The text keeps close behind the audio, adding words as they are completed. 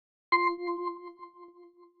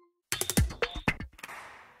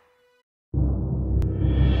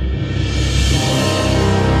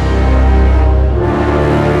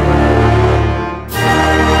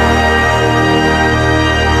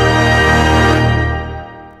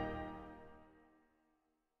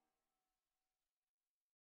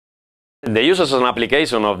The uses and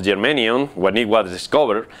application of germanium, when it was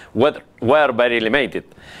discovered, were very limited.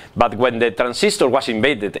 But when the transistor was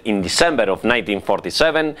invented in December of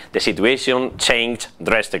 1947, the situation changed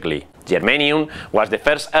drastically. Germanium was the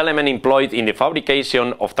first element employed in the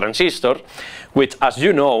fabrication of transistors, which, as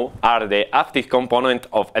you know, are the active component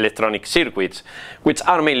of electronic circuits, which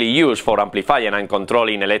are mainly used for amplifying and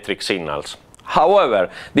controlling electric signals. However,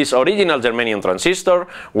 these original germanium transistors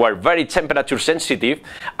were very temperature sensitive,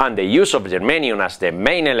 and the use of germanium as the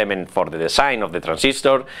main element for the design of the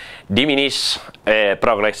transistor diminished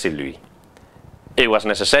progressively. It was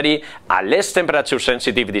necessary a less temperature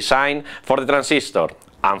sensitive design for the transistor,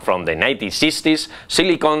 and from the 1960s,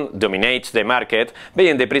 silicon dominates the market,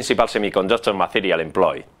 being the principal semiconductor material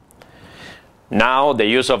employed. Now, the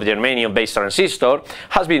use of germanium-based transistor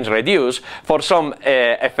has been reduced for some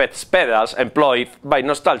effects pedals employed by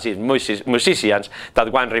nostalgic musicians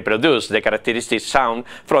that want to reproduce the characteristic sound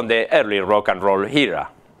from the early rock and roll era.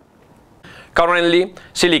 Currently,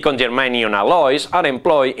 silicon-germanium alloys are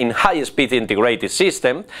employed in high-speed integrated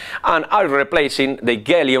systems and are replacing the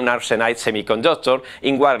gallium arsenide semiconductor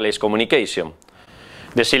in wireless communication.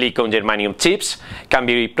 The silicon-germanium chips can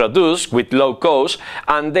be produced with low cost,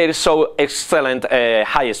 and they show excellent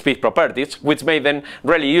high-speed properties, which make them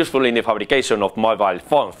really useful in the fabrication of mobile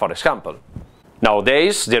phones, for example.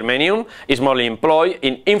 Nowadays, germanium is mostly employed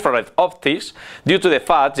in infrared optics due to the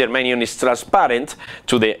fact germanium is transparent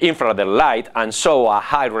to the infrared light and shows a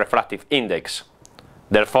high refractive index.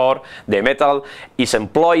 Therefore, the metal is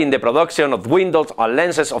employed in the production of windows and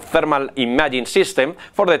lenses of thermal imaging systems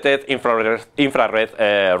for detect infrared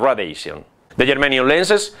radiation. The germanium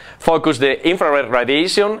lenses focus the infrared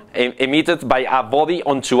radiation emitted by a body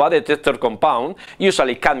onto a detector compound,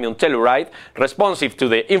 usually cadmium telluride, responsive to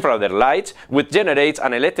the infrared light, which generates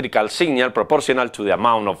an electrical signal proportional to the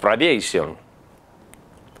amount of radiation.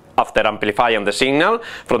 After amplifying the signal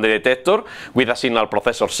from the detector with a signal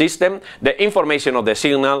processor system, the information of the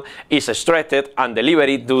signal is extracted and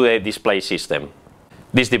delivered to the display system.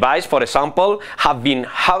 This device, for example, has been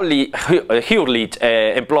heavily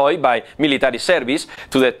employed by military service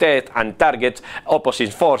to detect and target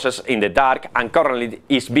opposing forces in the dark, and currently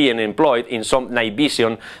is being employed in some night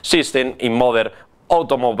vision systems in modern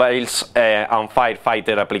automobiles and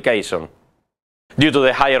firefighter applications. Due to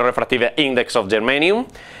the higher refractive index of germanium,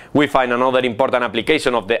 we find another important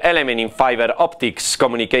application of the element in fiber optics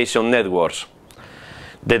communication networks.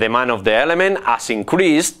 The demand of the element has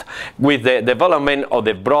increased with the development of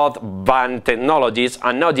the broadband technologies,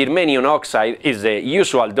 and now germanium oxide is the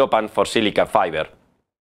usual dopant for silicon fiber.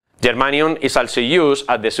 Germanium is also used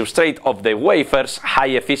as the substrate of the wafer's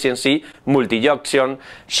high-efficiency multi-junction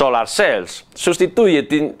solar cells,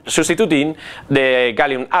 substituting the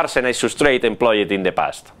gallium arsenide substrate employed in the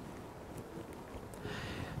past.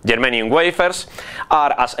 Germanium wafers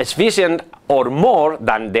are as efficient or more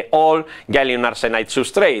than the old gallium arsenide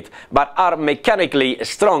substrate, but are mechanically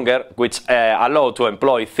stronger, which allow to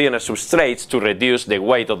employ thinner substrates to reduce the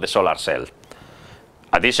weight of the solar cell.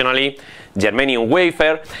 Additionally, germanium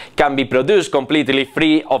wafer can be produced completely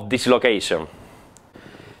free of dislocation.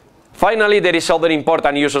 Finally, there is other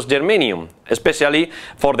important use of germanium, especially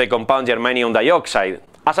for the compound germanium dioxide,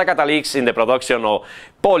 as a catalyst in the production of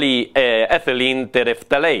polyethylene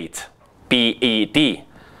terephthalate, PET,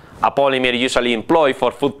 a polymer usually employed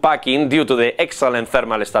for food packing due to the excellent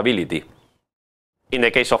thermal stability. In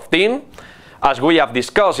the case of tin, as we have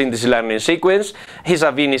discussed in this learning sequence, it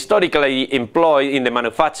has been historically employed in the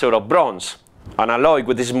manufacture of bronze, an alloy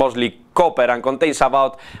which is mostly copper and contains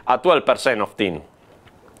about 12% of tin.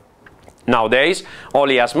 Nowadays,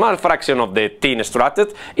 only a small fraction of the tin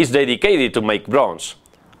extracted is dedicated to make bronze.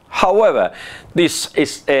 However,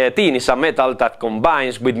 tin is a metal that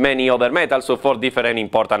combines with many other metals to form different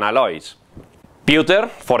important alloys. Pewter,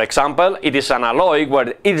 for example, it is an alloy where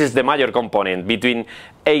it is the major component, between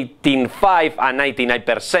 18.5 and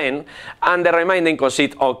 99%, and the remaining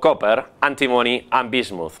consists of copper, antimony and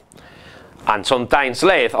bismuth, and sometimes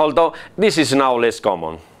lead, although this is now less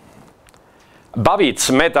common. Babbitt's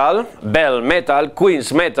metal, Bell metal,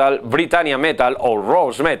 Queen's metal, Britannia metal or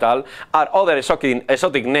Rose metal are other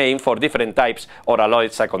exotic names for different types or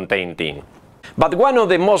alloys that contain tin. But one of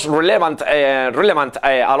the most relevant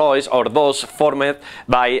alloys are those formed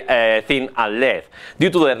by tin and lead, due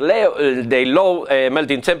to the low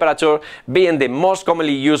melting temperature being the most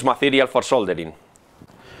commonly used material for soldering.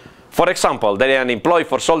 For example, they are employed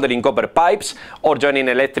for soldering copper pipes or joining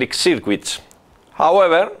electric circuits.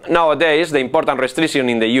 However, nowadays the important restriction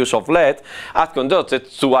in the use of lead has conducted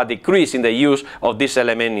to a decrease in the use of this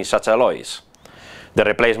element in such alloys. The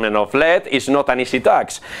replacement of lead is not an easy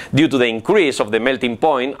task due to the increase of the melting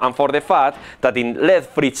point and for the fact that in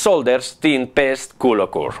lead-free solders tin pest could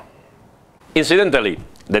occur. Incidentally,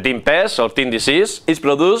 the tin pest or tin disease is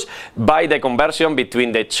produced by the conversion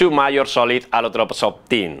between the two major solid allotropes of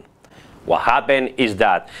tin. What happened is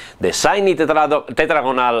that the shiny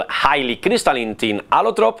tetragonal highly crystalline tin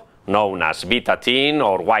allotrope, known as beta tin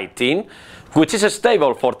or white tin, which is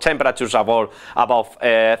stable for temperatures above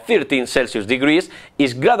 13 Celsius degrees,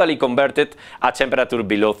 is gradually converted at temperature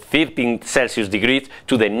below 13 Celsius degrees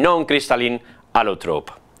to the non-crystalline allotrope.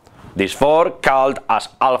 This form, called as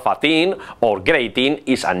alpha tin or grey tin,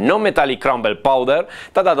 is a non-metallic crumbled powder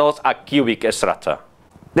that adopts a cubic structure.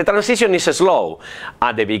 The transition is slow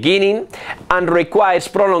at the beginning and requires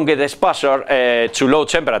prolonged exposure to low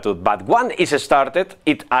temperature, but once it is started,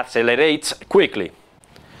 it accelerates quickly.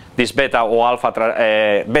 This beta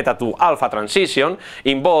to alpha transition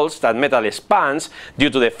involves that metal expands due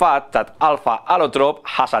to the fact that alpha allotrope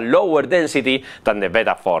has a lower density than the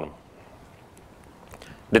beta form.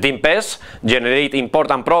 The tin pests generate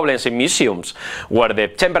important problems in museums where the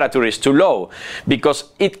temperature is too low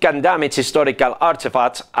because it can damage historical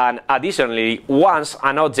artifacts, and additionally, once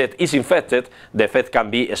an object is infected, the effect can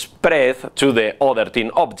be spread to the other tin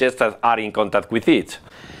objects that are in contact with it.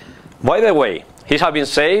 By the way, it has been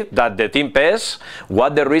said that the tin pests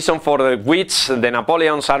was the reason for which the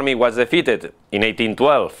Napoleon's army was defeated in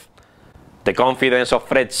 1812. The confidence of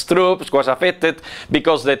French troops was affected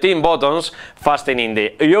because the tin buttons fastening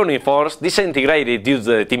the uniforms disintegrated due to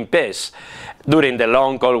the tin pests during the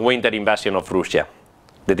long cold winter invasion of Russia.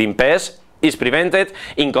 The tin pest is prevented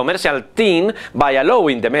in commercial tin by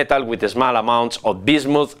allowing the metal with small amounts of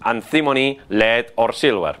bismuth, antimony, lead or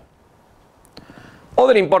silver.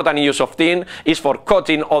 Other important use of tin is for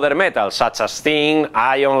coating other metals such as tin,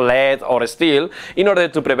 iron, lead or steel in order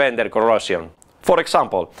to prevent their corrosion. For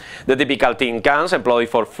example, the typical tin cans employed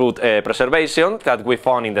for food preservation that we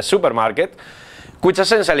found in the supermarket, which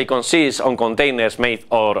essentially consists of containers made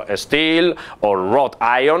of steel or wrought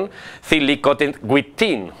iron, thinly coated with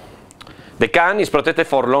tin. The can is protected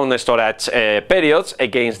for long storage periods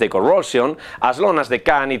against the corrosion as long as the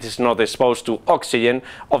can is not exposed to oxygen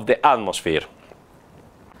of the atmosphere.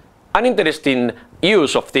 An interesting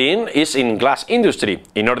use of tin is in glass industry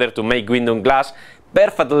in order to make window glass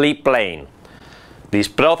perfectly plain. This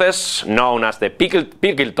process, known as the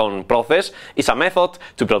Pilkington process, is a method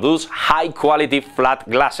to produce high-quality flat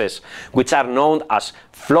glasses, which are known as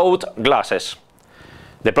float glasses.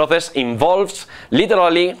 The process involves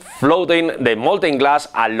literally floating the molten glass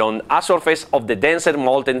along a surface of the denser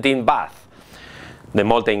molten tin bath. The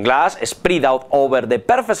molten glass is spread out over the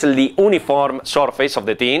perfectly uniform surface of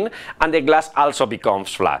the tin, and the glass also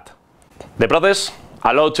becomes flat. The process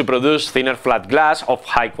allows to produce thinner flat glass of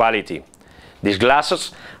high quality. These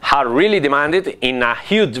glasses are really demanded in a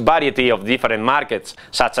huge variety of different markets,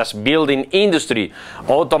 such as building industry,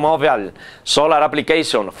 automobile, solar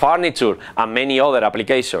application, furniture, and many other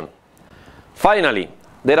applications. Finally,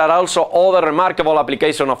 there are also other remarkable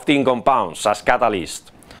applications of tin compounds as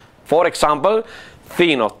catalysts. For example,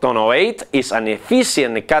 tin octanoate is an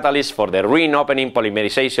efficient catalyst for the ring-opening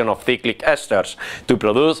polymerization of cyclic esters to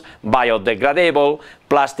produce biodegradable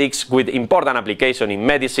plastics with important application in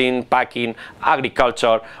medicine, packing,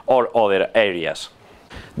 agriculture, or other areas.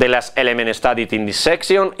 The last element studied in this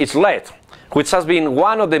section is lead, which has been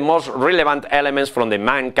one of the most relevant elements from the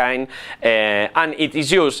mankind, and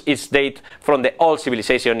its use is dated from the old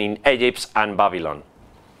civilization in Egypt and Babylon.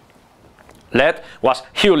 Lead was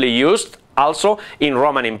hugely used also in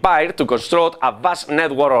Roman Empire to construct a vast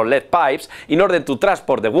network of lead pipes in order to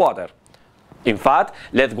transport the water. In fact,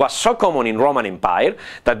 lead was so common in Roman Empire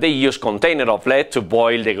that they used containers of lead to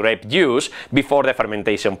boil the grape juice before the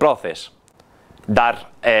fermentation process. That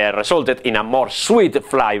resulted in a more sweet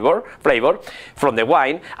flavor from the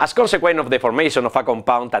wine as consequence of the formation of a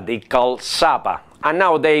compound that they call sapa, and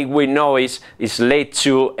nowadays we know is lead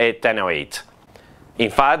 2-ethanoate. In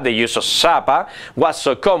fact, the use of sapa was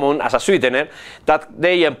so common as a sweetener that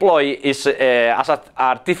they employ it as an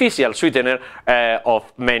artificial sweetener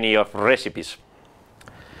of many of recipes.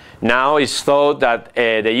 Now it's thought that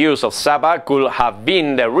the use of sapa could have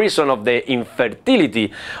been the reason of the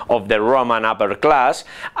infertility of the Roman upper class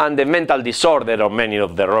and the mental disorder of many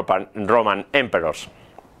of the Roman emperors.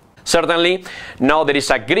 Certainly, now there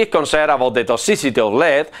is a great concern about the toxicity of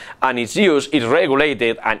lead, and its use is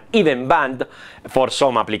regulated and even banned for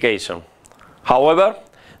some applications. However,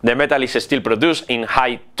 the metal is still produced in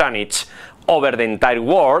high tonnage over the entire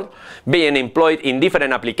world, being employed in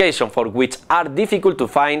different applications for which are difficult to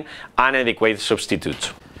find an adequate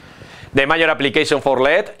substitute. The major application for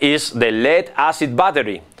lead is the lead-acid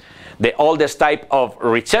battery, the oldest type of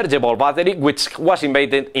rechargeable battery, which was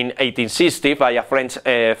invented in 1860 by a French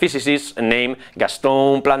physicist named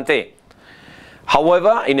Gaston Planté.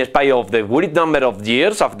 However, in spite of the great number of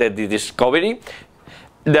years after the discovery,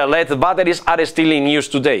 the lead batteries are still in use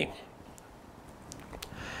today.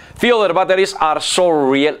 Few other batteries are so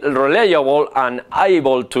reliable and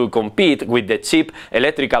able to compete with the cheap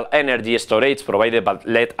electrical energy storage provided by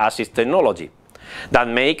lead-acid technology. That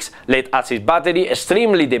makes lead-acid battery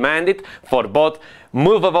extremely demanded for both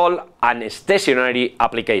movable and stationary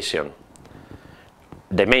application.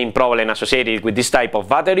 The main problem associated with this type of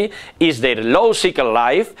battery is their low cycle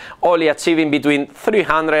life, only achieving between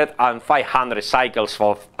 300 and 500 cycles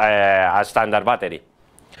of a standard battery.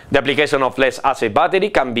 The application of lead-acid battery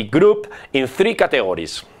can be grouped in three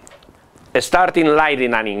categories. Starting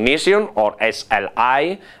lighting and ignition, or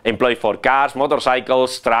SLI, employed for cars,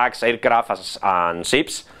 motorcycles, trucks, aircraft and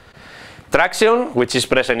ships. Traction, which is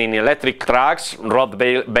present in electric trucks, road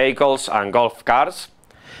vehicles and golf cars.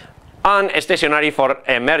 And stationary for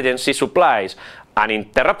emergency supplies,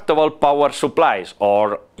 uninterruptible power supplies,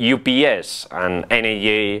 or UPS, and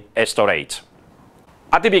energy storage.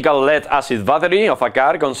 A typical lead-acid battery of a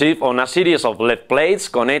car consists of a series of lead plates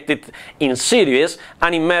connected in series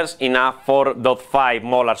and immersed in a 4.5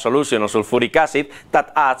 molar solution of sulfuric acid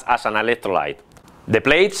that acts as an electrolyte. The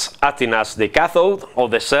plates, acting as the cathode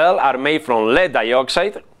of the cell, are made from lead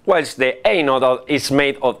dioxide, whilst the anode is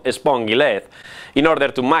made of spongy lead, in order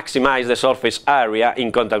to maximize the surface area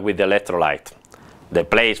in contact with the electrolyte. The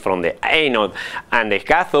plates from the anode and the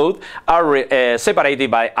cathode are separated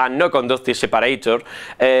by a no-conductive separator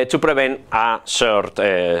to prevent a short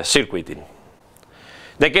circuiting.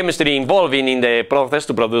 The chemistry involved in the process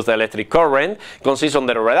to produce the electric current consists of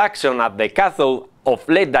the reduction at the cathode of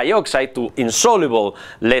lead dioxide to insoluble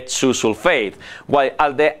lead-2 sulfate, while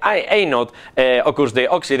at the anode occurs the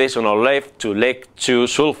oxidation of lead to lead-2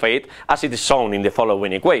 sulfate, as it is shown in the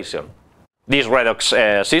following equation. This redox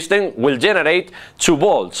system will generate 2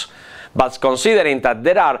 volts, but considering that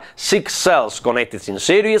there are 6 cells connected in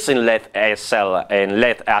series in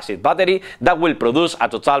lead-acid battery, that will produce a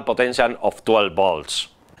total potential of 12 volts.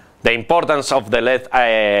 The importance of the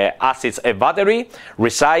lead-acid battery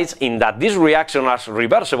resides in that this reaction is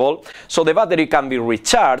reversible, so the battery can be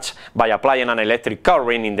recharged by applying an electric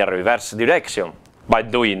current in the reverse direction. By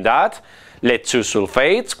doing that, lead-2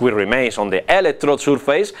 sulfates, which remains on the electrode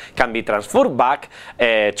surface, can be transferred back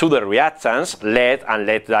to the reactants lead and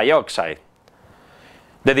lead dioxide.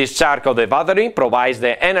 The discharge of the battery provides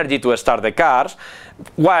the energy to start the cars,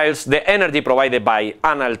 whilst the energy provided by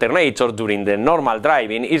an alternator during the normal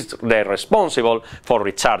driving is responsible for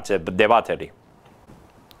recharging the battery.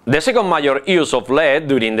 The second major use of lead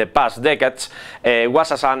during the past decades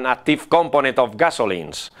was as an active component of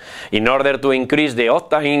gasolines, in order to increase the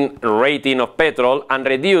octane rating of petrol and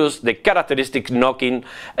reduce the characteristic knocking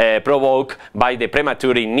provoked by the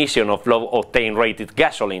premature ignition of low octane rated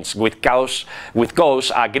gasolines, which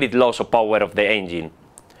cause a great loss of power of the engine.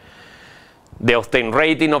 The octane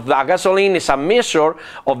rating of the gasoline is a measure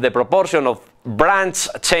of the proportion of branch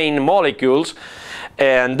chain molecules,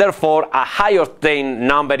 and therefore a high octane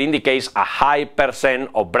number indicates a high percent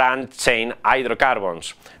of branch chain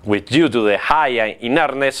hydrocarbons, which, due to the high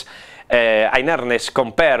inertness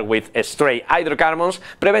compared with straight hydrocarbons,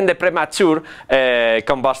 prevent the premature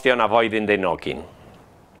combustion, avoiding the knocking.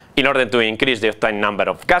 In order to increase the octane number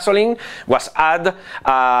of gasoline, was added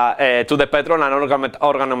to the petrol an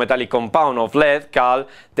organometallic compound of lead called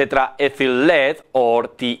tetraethyl lead, or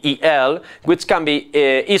TEL, which can be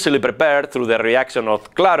easily prepared through the reaction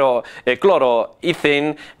of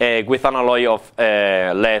chloroethane with an alloy of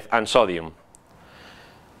lead and sodium.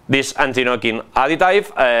 This anti-knocking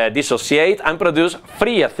additive dissociate and produce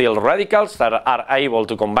free ethyl radicals that are able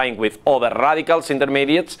to combine with other radicals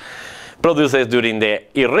intermediates produced during the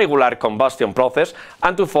irregular combustion process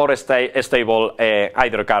and to form stable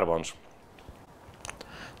hydrocarbons.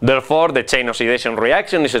 Therefore, the chain oxidation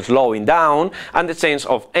reaction is slowing down and the chance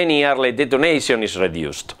of any early detonation is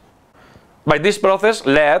reduced. By this process,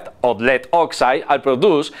 lead or lead oxide are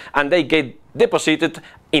produced and they get deposited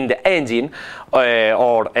in the engine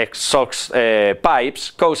or exhaust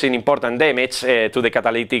pipes, causing important damage to the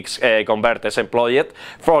catalytic converters employed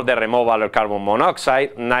for the removal of carbon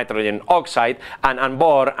monoxide, nitrogen oxide and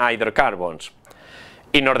onboard hydrocarbons.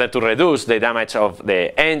 In order to reduce the damage of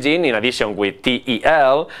the engine, in addition with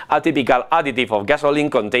TEL, a typical additive of gasoline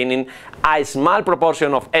containing a small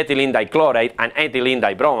proportion of ethylene dichloride and ethylene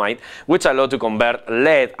dibromide, which allow to convert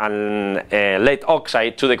lead and lead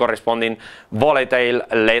oxide to the corresponding volatile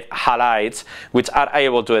lead halides, which are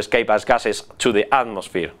able to escape as gases to the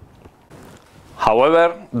atmosphere.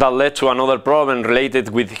 However, that led to another problem related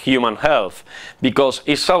with human health, because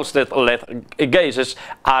exhausted lead gases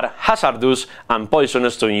are hazardous and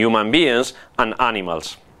poisonous to human beings and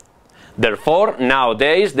animals. Therefore,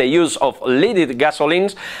 nowadays the use of leaded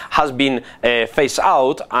gasolines has been phased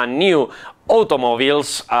out, and new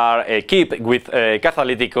automobiles are equipped with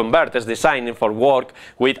catalytic converters designed for work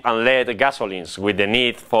with unleaded gasolines, with the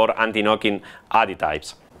need for anti-knocking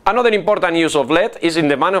additives. Another important use of lead is in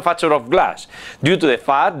the manufacture of glass, due to the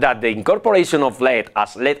fact that the incorporation of lead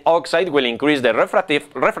as lead oxide will increase the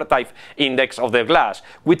refractive index of the glass,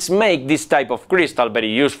 which makes this type of crystal very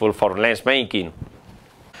useful for lens making.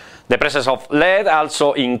 The presence of lead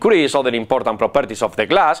also increases other important properties of the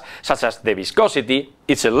glass, such as the viscosity,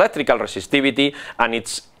 its electrical resistivity, and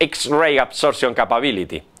its X-ray absorption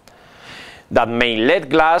capability, that make lead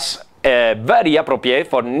glass very appropriate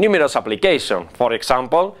for numerous applications. For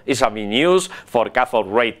example, it has been used for cathode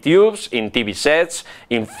ray tubes, in TV sets,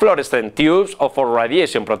 in fluorescent tubes, or for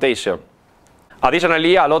radiation protection.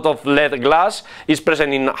 Additionally, a lot of lead glass is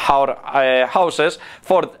present in our houses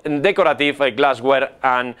for decorative glassware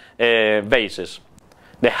and vases.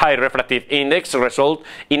 The high refractive index results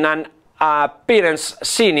in an appearance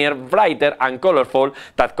thinner, brighter and colorful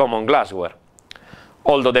than common glassware.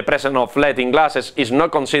 Although the presence of lead in glasses is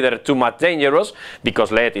not considered too much dangerous,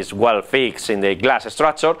 because lead is well fixed in the glass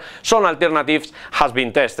structure, some alternatives have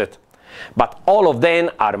been tested, but all of them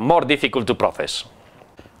are more difficult to process.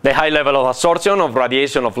 The high level of absorption of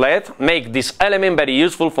radiation of lead make this element very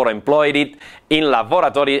useful for employing it in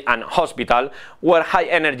laboratory and hospital, where high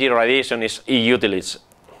energy radiation is utilized.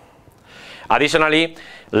 Additionally,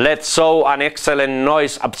 lead shows an excellent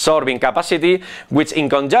noise absorbing capacity, which in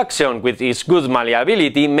conjunction with its good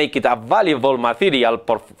malleability make it a valuable material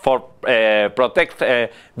for protect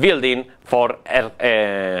building for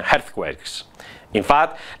earthquakes. In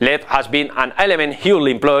fact, lead has been an element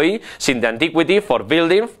hugely employed since antiquity for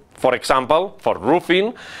building, for example, for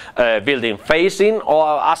roofing, building facing,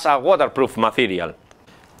 or as a waterproof material.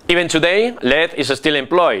 Even today, lead is still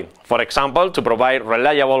employed, for example, to provide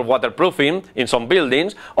reliable waterproofing in some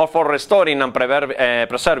buildings, or for restoring and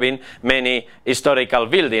preserving many historical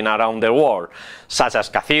buildings around the world, such as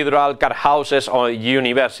cathedrals, car houses, or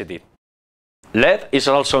universities. Lead is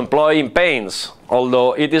also employed in paints,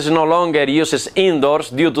 although it is no longer used indoors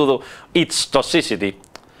due to its toxicity.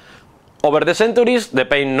 Over the centuries, the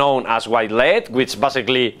paint known as white lead, which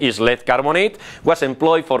basically is lead carbonate, was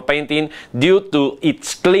employed for painting due to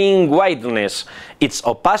its clean whiteness, its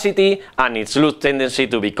opacity, and its loose tendency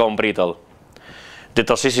to become brittle. The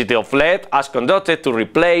toxicity of lead has conducted to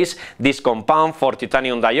replace this compound for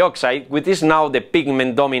titanium dioxide, which is now the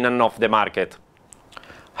pigment dominant of the market.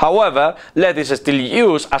 However, lead is still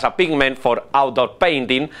used as a pigment for outdoor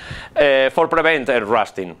painting for preventing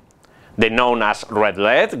rusting. The known as red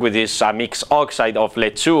lead, which is a mixed oxide of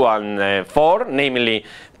lead 2 and 4, namely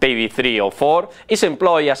Pb3O4, is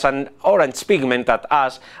employed as an orange pigment that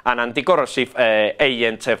as an anti-corrosive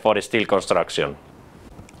agent for steel construction.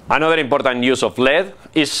 Another important use of lead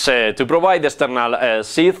is to provide external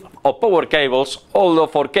sheath of power cables, although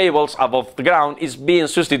for cables above the ground is being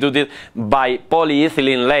substituted by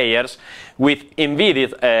polyethylene layers with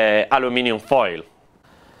embedded aluminum foil.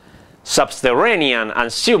 Subterranean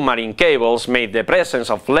and submarine cables made the presence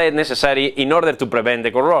of lead necessary in order to prevent the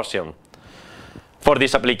corrosion. For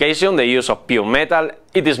this application, the use of pure metal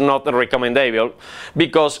it is not recommendable,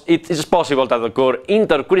 because it is possible to occur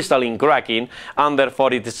intercrystalline cracking, and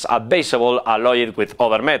therefore it is advisable alloy it with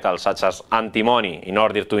other metals such as antimony in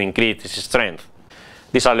order to increase its strength.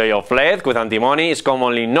 This alloy of lead with antimony is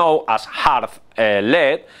commonly known as hard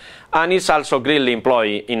lead, and is also greatly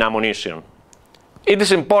employed in ammunition. It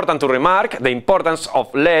is important to remark the importance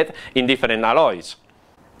of lead in different alloys.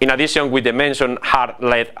 In addition with the mentioned hard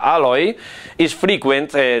lead alloy, it is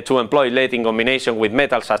frequent to employ lead in combination with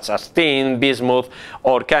metals such as tin, bismuth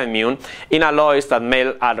or cadmium in alloys that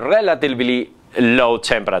melt at relatively low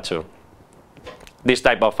temperature. This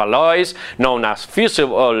type of alloys, known as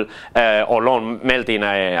fusible or non-melting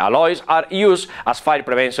alloys, are used as fire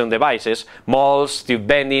prevention devices, molds, tube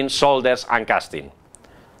bending, solders and casting.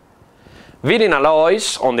 Welding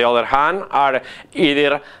alloys, on the other hand, are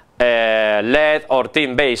either lead or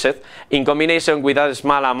tin based in combination with a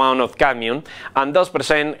small amount of cadmium, and thus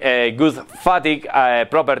present good fatigue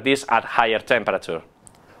properties at higher temperature.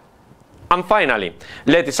 And finally,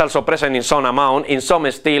 lead is also present in some amount in some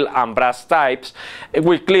steel and brass types,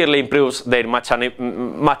 which clearly improves their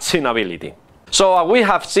machinability. So we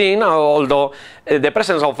have seen, although the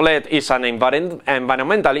presence of lead is an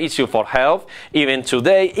environmental issue for health, even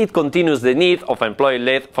today it continues the need of employing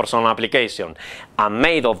lead for some application, and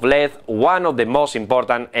made of lead one of the most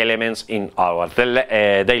important elements in our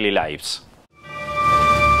daily lives.